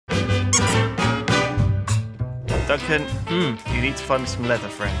Duncan, you need to find me some leather,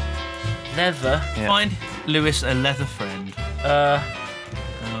 friend. Leather? Yeah. Find Lewis a leather friend.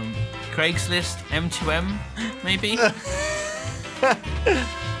 Craigslist, M2M, maybe?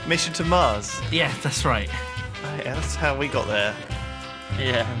 Mission to Mars. Yeah, that's right. Oh, yeah, that's how we got there.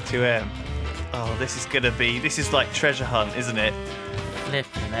 Yeah. M2M. Oh, this is like treasure hunt, isn't it?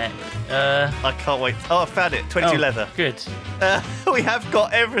 Flipping it. I can't wait. Oh, I found it. 22 leather. Good. We have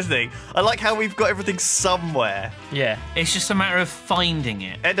got everything. I like how we've got everything somewhere. Yeah. It's just a matter of finding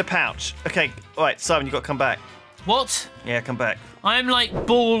it. Ender pouch. Okay, all right, Simon, you've got to come back. What? Yeah, come back. I'm like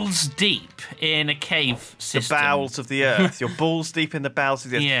balls deep in a cave system. The bowels of the earth. You're balls deep in the bowels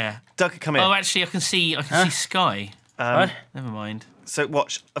of the earth. Yeah. Duncan, come in. Oh, actually, I can see sky. What? Never mind. So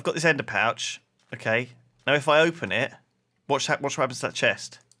watch. I've got this ender pouch. Okay. Now if I open it, watch what happens to that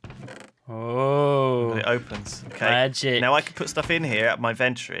chest. Oh. It opens. Okay. Magic. Now I can put stuff in here at my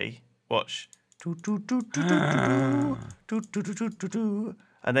inventory. Watch. And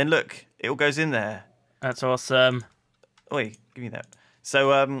then look, it all goes in there. That's awesome. Oi, give me that.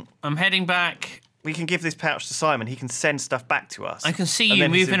 So I'm heading back. we can give this pouch to Simon. He can send stuff back to us. I can see and you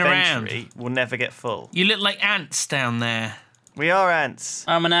then his moving around. inventory will never get full. You look like ants down there. We are ants.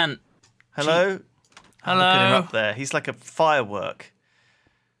 I'm an ant. Hello? Hello. Look at him up there. He's like a firework.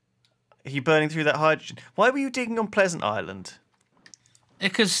 Are you burning through that hydrogen? Why were you digging on Pleasant Island?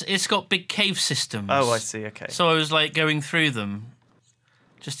 Because it's got big cave systems. Oh, I see. Okay. So I was like going through them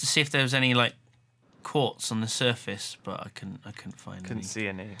just to see if there was any like quartz on the surface, but I couldn't find any. Couldn't see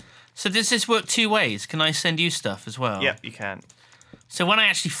any. So does this work two ways? Can I send you stuff as well? Yep, you can. So when I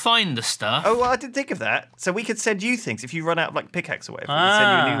actually find the stuff... Oh, well, I didn't think of that. So we could send you things. If you run out of like pickaxe or whatever, we can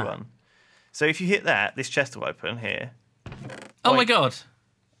send you a new one. So if you hit that, this chest will open here. Oh my god.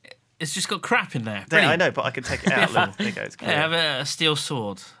 It's just got crap in there. Yeah, I know, but I can take it out. Little. There you go. It's Yeah, I have a steel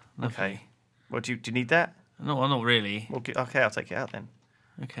sword. Lovely. Okay. Well, do you need that? No, not really. Well, okay, I'll take it out then.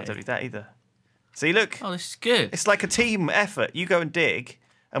 Okay. I don't need that either. See, look. Oh, this is good. It's like a team effort. You go and dig,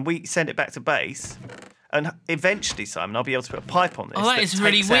 and we send it back to base. And eventually, Simon, I'll be able to put a pipe on this. Oh, that is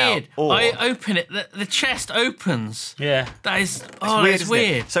really takes weird. out ore. I open it, the chest opens. Yeah. That is... It's Oh, weird, it's isn't it?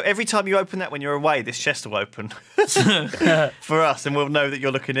 weird. So every time you open that when you're away, this chest will open for us, and we'll know that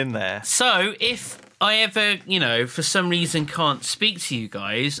you're looking in there. So if I ever, for some reason can't speak to you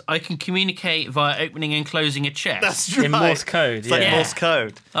guys, I can communicate via opening and closing a chest. That's right. In Morse code, It's like yeah. Morse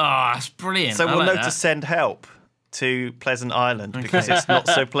code. Oh, that's brilliant. So I we'll like know that. to send help to Pleasant Island because it's not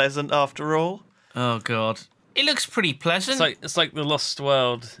so pleasant after all. Oh, God. It looks pretty pleasant. It's like the Lost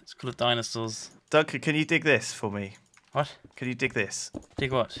World. It's full of dinosaurs. Duncan, can you dig this for me? What? Can you dig this?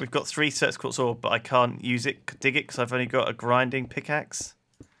 Dig what? We've got 3 sets of quartz ore, but I can't dig it because I've only got a grinding pickaxe.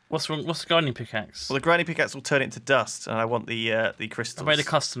 What's wrong? What's the gardening pickaxe? Well, the grinding pickaxe will turn it into dust, and I want the I crystals. made a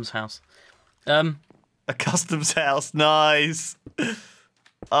customs house. A customs house, nice.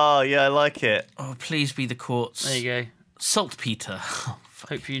 Oh yeah, I like it. Oh, please be the quartz. There you go. Saltpeter.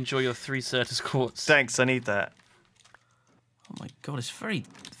 Hope you enjoy your 3 Certus quartz. Thanks, I need that. Oh my God, it's very,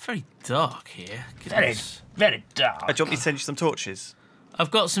 very dark here. Very, Goodness. very dark. Do you want me to send you some torches? I've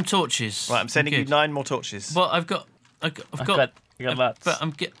got some torches. Right, I'm sending you Good. 9 more torches. Well, I've got I got lots. But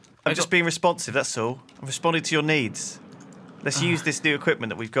I'm just being responsive, that's all. I'm responding to your needs. Let's use this new equipment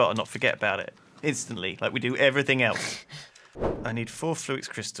that we've got and not forget about it. Instantly, like we do everything else. I need 4 fluix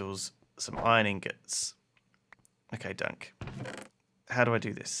crystals, some iron ingots. Okay, Dunk. How do I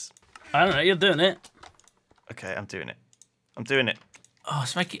do this? I don't know, you're doing it. Okay, I'm doing it. I'm doing it. Oh,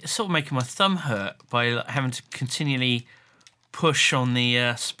 it's sort of making my thumb hurt by like, having to continually push on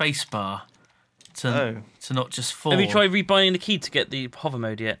the space bar to not just fall. Have you tried rebinding the key to get the hover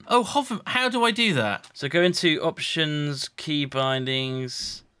mode yet? Oh, hover! How do I do that? So go into options, key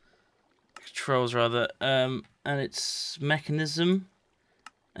bindings, controls rather, and it's mechanism,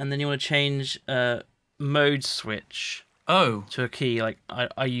 and then you want to change mode switch. Oh. To a key, like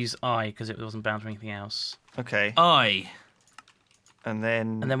I use I because it wasn't bound to anything else. Okay. And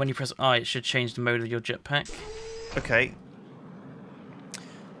then when you press I, it should change the mode of your jetpack. Okay.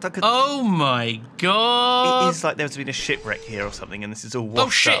 Duncan, oh my God! It is like there's been a shipwreck here or something, and this is all washed Oh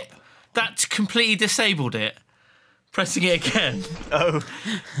shit! up. That completely disabled it. Pressing it again. Oh.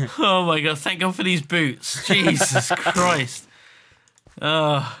 Oh my God! Thank God for these boots. Jesus Christ.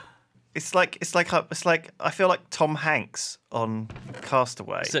 It's like I feel like Tom Hanks on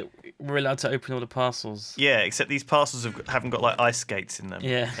Castaway. So we're allowed to open all the parcels. Yeah, except these parcels haven't got like ice skates in them.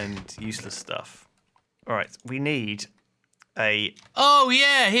 Yeah. And useless stuff. All right, we need a. Oh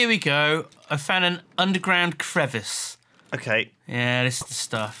yeah, here we go. I found an underground crevice. Okay. Yeah, this is the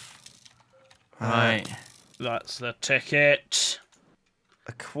stuff. Right. That's the ticket.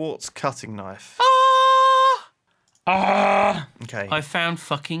 A quartz cutting knife. Ah! Ah! Okay. I found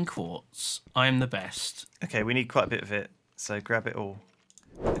fucking quartz. I'm the best. Okay, we need quite a bit of it, so grab it all.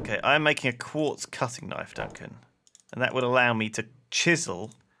 Okay, I'm making a quartz cutting knife, Duncan, and that would allow me to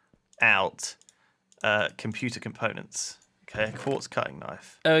chisel out computer components. Okay, a quartz cutting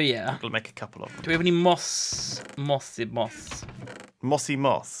knife. Oh, yeah. We'll make a couple of them. Do we have any moths? Mossy. Mossy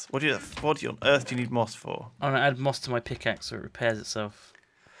moths. What on earth do you need moss for? I'm going to add moss to my pickaxe so it repairs itself.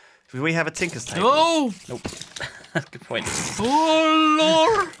 Do we have a tinker's table? Oh! Nope. Good point. Oh,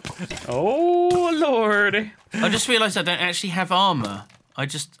 Lord! Oh, Lord. I just realised I don't actually have armour. I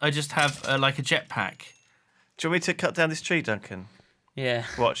just have, like, a jetpack. Do you want me to cut down this tree, Duncan? Yeah.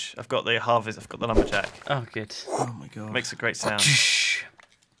 Watch, I've got the harvest, I've got the lumberjack. Oh, good. Oh, my God. Makes a great sound.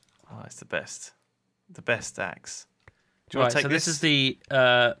 Oh, it's the best. The best axe. Do you want to take this is the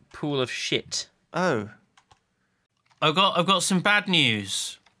pool of shit. Oh. I've got some bad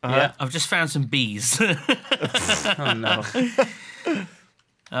news. Yeah. I've just found some bees. Oh, no.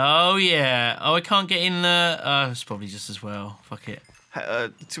 Oh, yeah. Oh, I can't get in the... it's probably just as well. Fuck it.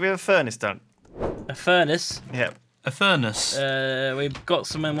 Do we have a furnace, Dunk? A furnace. Yeah. A furnace. We've got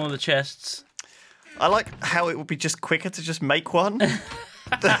some in one of the chests. I like how it would be just quicker to just make one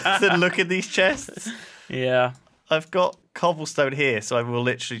than look in these chests. Yeah. I've got cobblestone here, so I will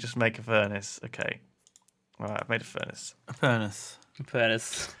literally just make a furnace. Okay. All right, I've made a furnace. A furnace. A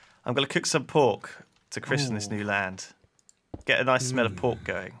furnace. I'm going to cook some pork to christen this new land. Get a nice smell of pork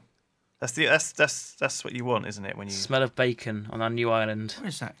going. That's what you want, isn't it? When you Smell of bacon on our new island.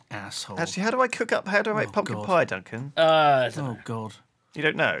 Where's that asshole? Actually, how do I make pumpkin God. pie, Duncan? Oh, God. You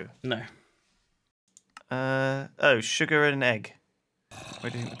don't know? No. Sugar and an egg. Where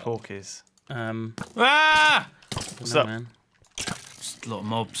do you think the pork is? Ah! What's up? Man. Just a lot of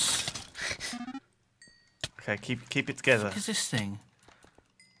mobs. Okay, keep it together. What is this thing?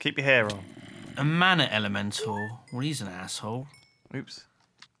 Keep your hair on. A mana elemental. Well, he's an asshole. Oops.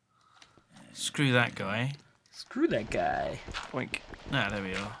 Screw that guy. Screw that guy. Oink. Ah, there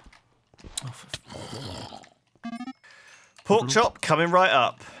we are. Oh, Pork chop coming right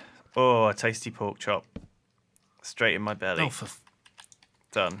up. Oh, a tasty pork chop. Straight in my belly.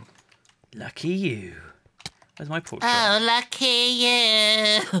 Done. Lucky you. Where's my pork chop? Oh, lucky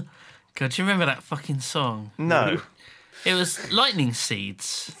you. God, do you remember that fucking song? No. It was lightning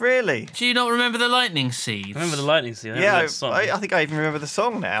seeds. Really? Do you not remember the lightning seeds? I remember the lightning seed. Yeah, I think I even remember the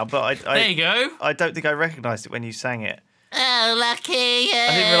song now, but there you go. I don't think I recognised it when you sang it. Oh, lucky you.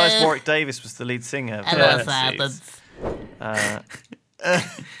 I didn't realise Warwick Davis was the lead singer. We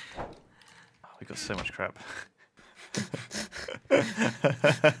got so much crap.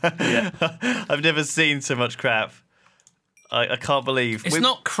 Yeah. I've never seen so much crap. I can't believe it's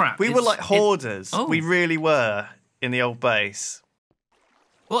not crap. We were like hoarders. We really were in the old base.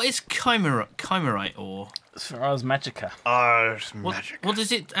 What is chimerite ore? It's for Ars Magica. Ars Magica. What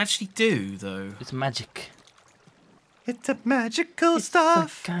does it actually do, though? It's magic. It's a magical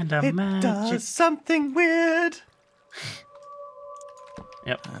stuff. Kind of it magic. Does something weird.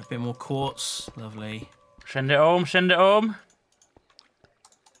 Yep. A bit more quartz. Lovely. Send it home. Send it home.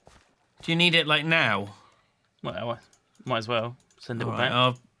 Do you need it like now? Well, might as well. Send it all Right,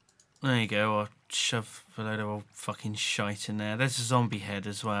 back. there you go. I'll shove a load of old fucking shite in there. There's a zombie head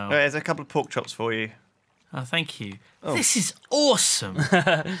as well. There's a couple of pork chops for you. Oh, thank you. Oh. This is awesome.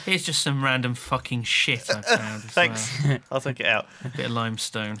 Here's just some random fucking shit I found. Thanks. Well. I'll take it out. A bit of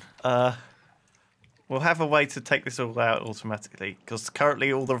limestone. We'll have a way to take this all out automatically, because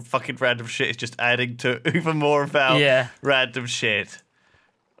currently all the fucking random shit is just adding to even more of our random shit.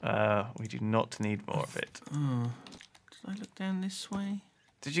 We do not need more of it. Oh. Did I look down this way?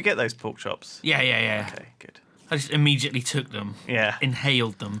 Did you get those pork chops? Yeah. Okay, good. I just immediately took them. Yeah.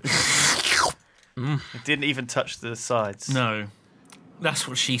 Inhaled them. It didn't even touch the sides. No. That's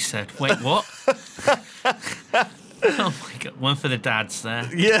what she said. Wait, what? Oh my God. One for the dads there.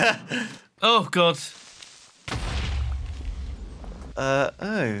 Yeah. Oh, God.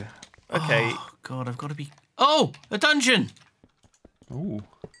 Okay. Oh, God, I've got to be... Oh, a dungeon. Ooh.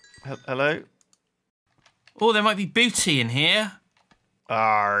 Hello? Oh, there might be booty in here.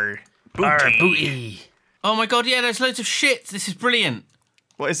 Arr. Booty. Oh, my God, yeah, there's loads of shit. This is brilliant.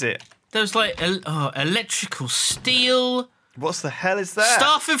 What is it? There's like electrical steel. What the hell is that?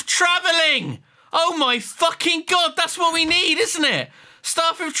 Staff of travelling. Oh, my fucking God, that's what we need, isn't it?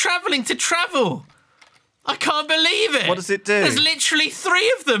 Staff of travelling to travel. I can't believe it. What does it do? There's literally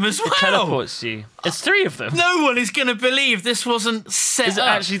 3 of them as well. It teleports you. It's 3 of them. No one is going to believe this wasn't set Is it up.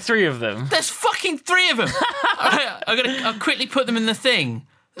 actually 3 of them? There's fucking 3 of them. All right, I'll quickly put them in the thing.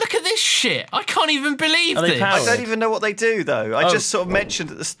 Look at this shit. I can't even believe Are they this. powered? I don't even know what they do, though. I Oh. just sort of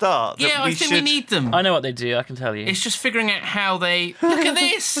mentioned at the start that Yeah, I think we need them. I know what they do. I can tell you. It's just figuring out how they... Look at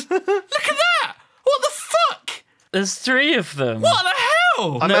this. Look at that. What the fuck? There's 3 of them. What the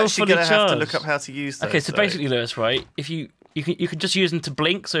hell? I'm No, actually fully going to have to charged. look up how to use those. Okay, so though. basically, Lewis, right? If you can just use them to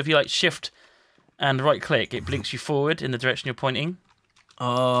blink. So if you like shift and right click, it blinks you forward in the direction you're pointing,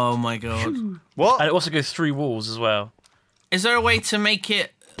 Oh, my God. What? and it also goes through walls as well. Is there a way to make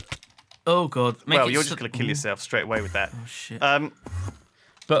it... Oh, God. Well, you're just going to kill yourself straight away with that. Oh, shit.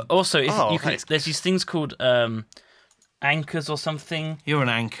 But also, if Oh, you can, that's- there's these things called anchors or something. You're an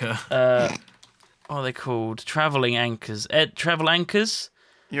anchor. What are they called? Traveling anchors. Travel anchors.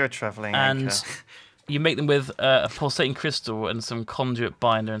 You're a travelling And anchor. you make them with a pulsating crystal and some conduit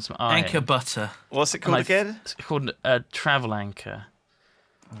binder and some iron. Anchor butter. What's it And called again? It's called a travel anchor.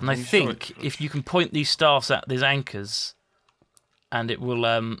 And I you sure think if you can point these staffs at these anchors, and it will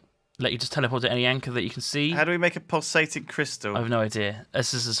let you just teleport to any anchor that you can see. How do we make a pulsating crystal? I have no idea.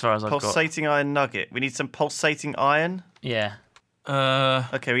 This is as far as I've got. Pulsating iron nugget. We need some pulsating iron. Yeah.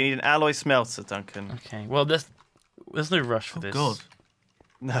 Okay, we need an alloy smelter, Duncan. Okay. Well, there's no rush for this. God.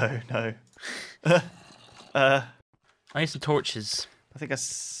 No. I need some torches. I think I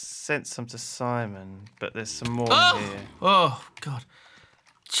sent some to Simon, but there's some more here. Oh, God.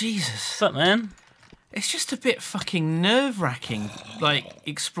 Jesus. What's up, man? It's just a bit fucking nerve-wracking, like,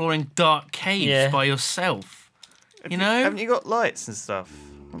 exploring dark caves Yeah. by yourself. You know? Haven't you got lights and stuff?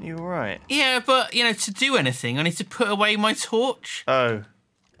 Aren't you all right? Yeah, but, you know, to do anything, I need to put away my torch. Oh.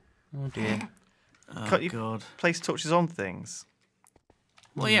 Oh dear. Can't you God. place torches on things?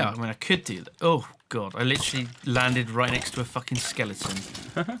 Well, yeah, I mean, I could do that. Oh, God, I literally landed right next to a fucking skeleton.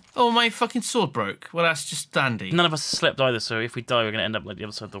 Oh, my fucking sword broke. Well, that's just dandy. None of us slept either, so if we die, we're gonna end up like the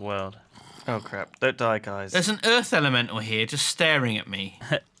other side of the world. Oh, crap. Don't die, guys. There's an earth elemental here just staring at me.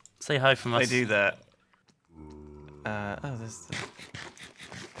 Say hi from us. They do that. There's the...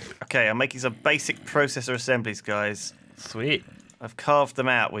 Okay, I'm making some basic processor assemblies, guys. Sweet. I've carved them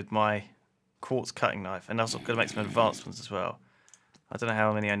out with my quartz cutting knife, and also going to make some advanced ones as well. I don't know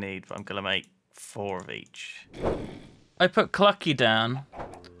how many I need, but I'm going to make 4 of each. I put Clucky down,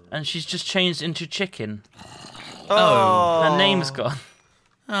 and she's just changed into chicken. Oh! Her name's gone.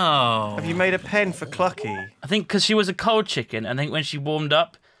 Oh. Have you made a pen for Clucky? I think because she was a cold chicken, and I think when she warmed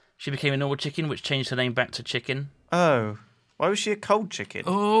up, she became a normal chicken, which changed her name back to chicken. Oh. Why was she a cold chicken?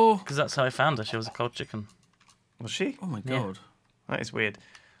 Oh. Because that's how I found her. She was a cold chicken. Was she? Oh, my Yeah. God. That is weird.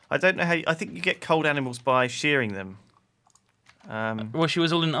 I don't know how... I think you get cold animals by shearing them. Well, she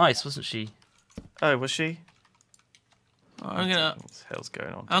was all in ice, wasn't she? Oh, was she? I'm gonna... What the hell's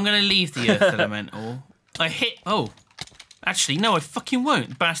going on? I'm going to leave the earth elemental. I hit... Oh. Actually, no, I fucking won't.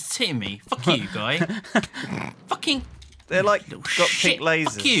 The bastard's hitting me. Fuck you, guy. Fucking They're like little got shit. pink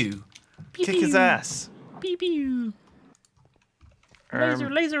lasers. Fuck you. Kick his ass. Pew pew. Laser,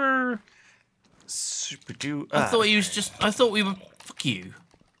 laser. Super do. I thought he was just... I thought we were... Fuck you.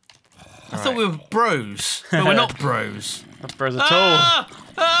 I thought we were bros. But we're not bros. Not bros at all. Ah!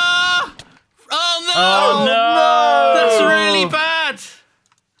 Ah! Oh, no! Oh, no! That's really bad.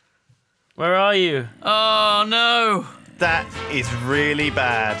 Where are you? Oh, no. That is really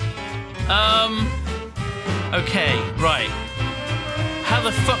bad. Okay, right. How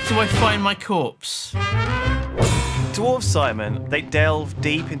the fuck do I find my corpse? Dwarves, Simon, they delve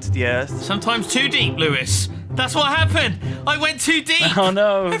deep into the earth. Sometimes too deep, Lewis. That's what happened. I went too deep. Oh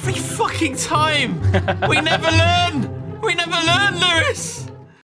no. Every fucking time. We never learn. We never learn, Lewis.